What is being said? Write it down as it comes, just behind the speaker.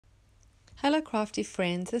Hello crafty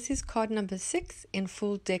friends, this is card number 6 in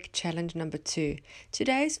full deck challenge number 2.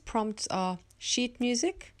 Today's prompts are sheet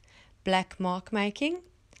music, black mark making,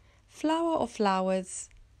 flower or flowers,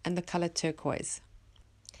 and the color turquoise.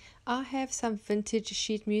 I have some vintage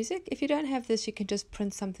sheet music. If you don't have this, you can just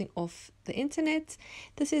print something off the internet.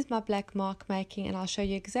 This is my black mark making and I'll show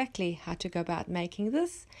you exactly how to go about making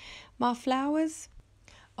this. My flowers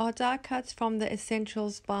are die cuts from the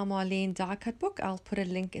Essentials by Marlene die cut book. I'll put a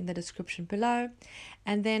link in the description below.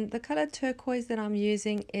 And then the color turquoise that I'm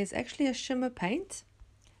using is actually a shimmer paint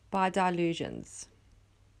by Dilutions.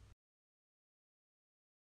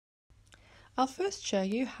 I'll first show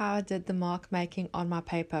you how I did the mark making on my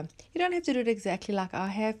paper. You don't have to do it exactly like I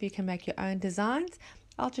have. You can make your own designs.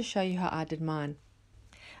 I'll just show you how I did mine.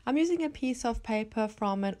 I'm using a piece of paper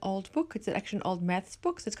from an old book. It's actually an old maths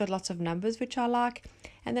book, so it's got lots of numbers, which I like.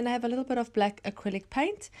 And then I have a little bit of black acrylic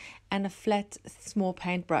paint and a flat small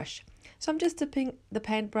paintbrush. So I'm just dipping the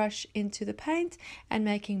paintbrush into the paint and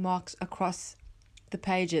making marks across the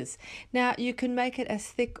pages. Now you can make it as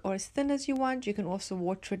thick or as thin as you want. You can also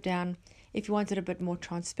water it down if you want it a bit more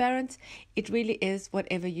transparent. It really is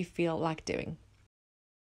whatever you feel like doing.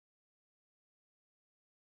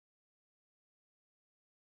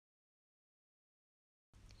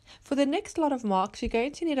 For the next lot of marks, you're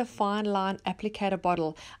going to need a fine line applicator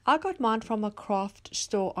bottle. I got mine from a craft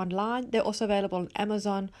store online. They're also available on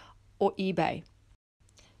Amazon or eBay.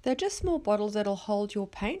 They're just small bottles that'll hold your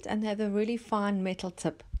paint and they have a really fine metal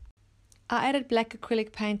tip. I added black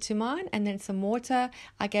acrylic paint to mine and then some water.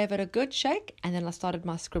 I gave it a good shake and then I started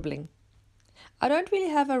my scribbling. I don't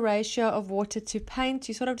really have a ratio of water to paint.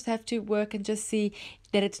 You sort of just have to work and just see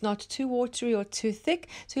that it's not too watery or too thick.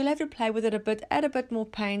 So you'll have to play with it a bit, add a bit more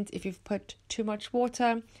paint if you've put too much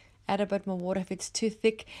water, add a bit more water if it's too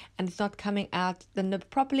thick and it's not coming out the nib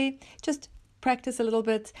properly. Just practice a little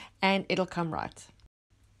bit and it'll come right.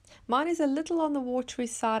 Mine is a little on the watery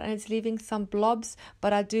side and it's leaving some blobs,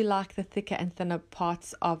 but I do like the thicker and thinner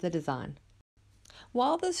parts of the design.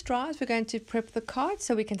 While this dries, we're going to prep the card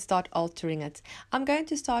so we can start altering it. I'm going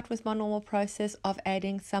to start with my normal process of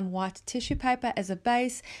adding some white tissue paper as a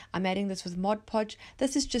base. I'm adding this with Mod Podge.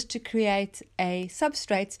 This is just to create a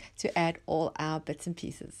substrate to add all our bits and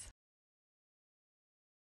pieces.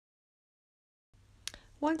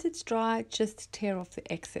 Once it's dry, just tear off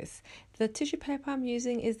the excess. The tissue paper I'm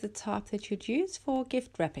using is the type that you'd use for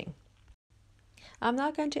gift wrapping. I'm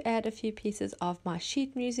now going to add a few pieces of my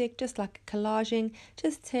sheet music, just like collaging.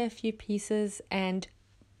 Just tear a few pieces and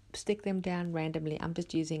stick them down randomly. I'm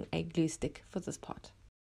just using a glue stick for this part.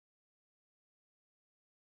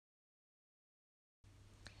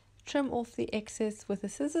 Trim off the excess with the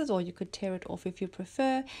scissors, or you could tear it off if you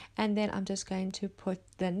prefer. And then I'm just going to put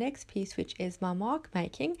the next piece, which is my mark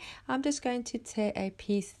making. I'm just going to tear a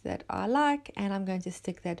piece that I like and I'm going to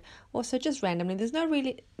stick that also just randomly. There's no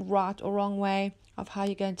really right or wrong way of how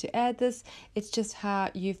you're going to add this. It's just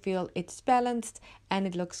how you feel it's balanced and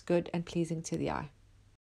it looks good and pleasing to the eye.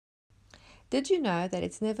 Did you know that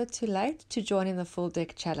it's never too late to join in the full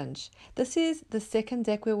deck challenge? This is the second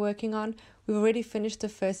deck we're working on. We've already finished the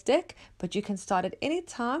first deck, but you can start at any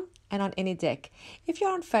time and on any deck. If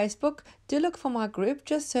you're on Facebook, do look for my group.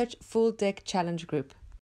 Just search Full Deck Challenge Group.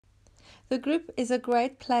 The group is a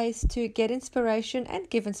great place to get inspiration and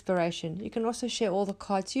give inspiration. You can also share all the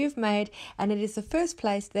cards you've made, and it is the first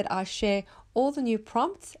place that I share all the new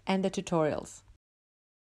prompts and the tutorials.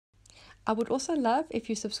 I would also love if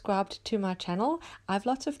you subscribed to my channel. I have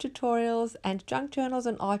lots of tutorials and junk journals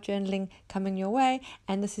and art journaling coming your way,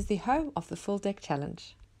 and this is the home of the Full Deck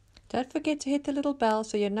Challenge. Don't forget to hit the little bell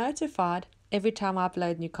so you're notified every time I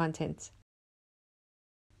upload new content.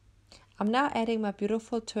 I'm now adding my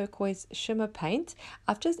beautiful turquoise shimmer paint.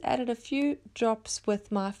 I've just added a few drops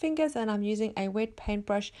with my fingers and I'm using a wet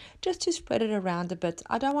paintbrush just to spread it around a bit.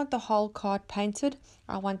 I don't want the whole card painted.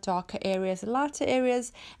 I want darker areas, lighter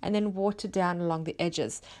areas, and then water down along the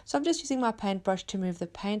edges. So I'm just using my paintbrush to move the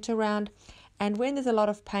paint around. And when there's a lot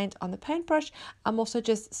of paint on the paintbrush, I'm also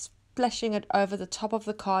just splashing it over the top of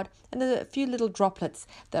the card, and there's a few little droplets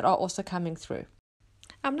that are also coming through.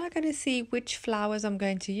 I'm now going to see which flowers I'm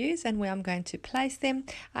going to use and where I'm going to place them.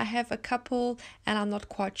 I have a couple and I'm not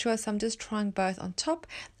quite sure, so I'm just trying both on top,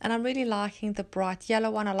 and I'm really liking the bright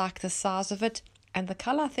yellow one. I like the size of it and the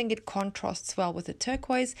color. I think it contrasts well with the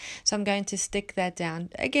turquoise, so I'm going to stick that down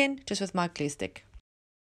again just with my glue stick.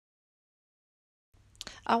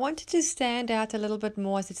 I wanted to stand out a little bit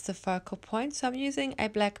more as it's the focal point, so I'm using a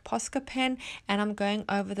black Posca pen and I'm going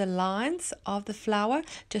over the lines of the flower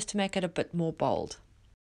just to make it a bit more bold.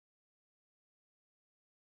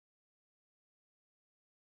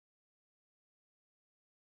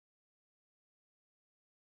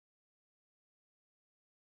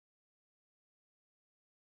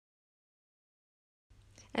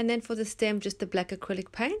 And then for the stem, just the black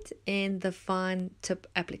acrylic paint in the fine tip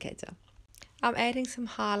applicator. I'm adding some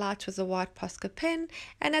highlights with a white Posca pen,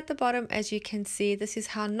 and at the bottom, as you can see, this is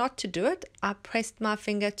how not to do it. I pressed my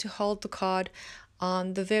finger to hold the card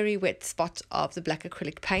on the very wet spot of the black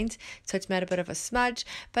acrylic paint, so it's made a bit of a smudge,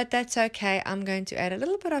 but that's okay. I'm going to add a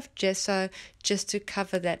little bit of gesso just to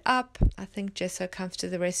cover that up. I think gesso comes to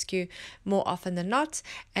the rescue more often than not.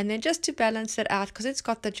 And then just to balance it out, because it's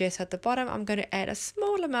got the gesso at the bottom, I'm going to add a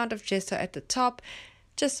small amount of gesso at the top,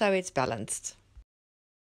 just so it's balanced.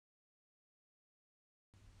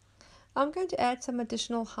 I'm going to add some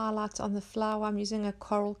additional highlights on the flower. I'm using a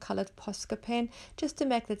coral colored Posca pen just to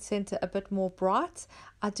make that center a bit more bright.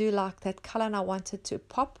 I do like that color and I want it to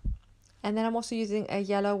pop. And then I'm also using a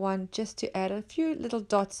yellow one just to add a few little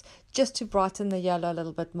dots just to brighten the yellow a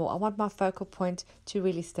little bit more. I want my focal point to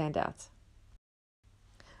really stand out.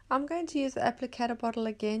 I'm going to use the applicator bottle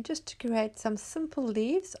again just to create some simple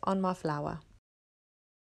leaves on my flower.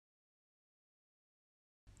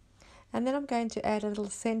 And then I'm going to add a little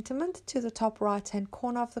sentiment to the top right hand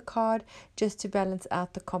corner of the card just to balance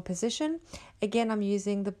out the composition. Again, I'm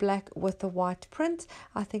using the black with the white print.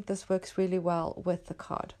 I think this works really well with the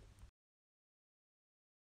card.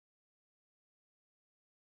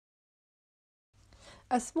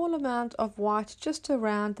 A small amount of white just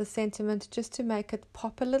around the sentiment just to make it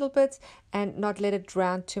pop a little bit and not let it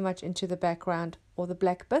drown too much into the background or the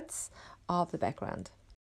black bits of the background.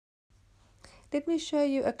 Let me show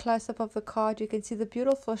you a close-up of the card. You can see the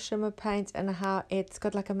beautiful shimmer paint and how it's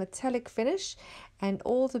got like a metallic finish and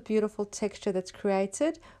all the beautiful texture that's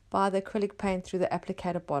created by the acrylic paint through the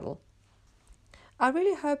applicator bottle. I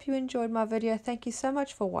really hope you enjoyed my video. Thank you so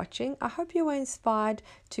much for watching. I hope you were inspired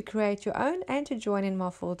to create your own and to join in my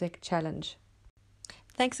full deck challenge.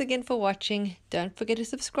 Thanks again for watching. Don't forget to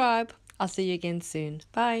subscribe. I'll see you again soon.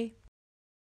 Bye.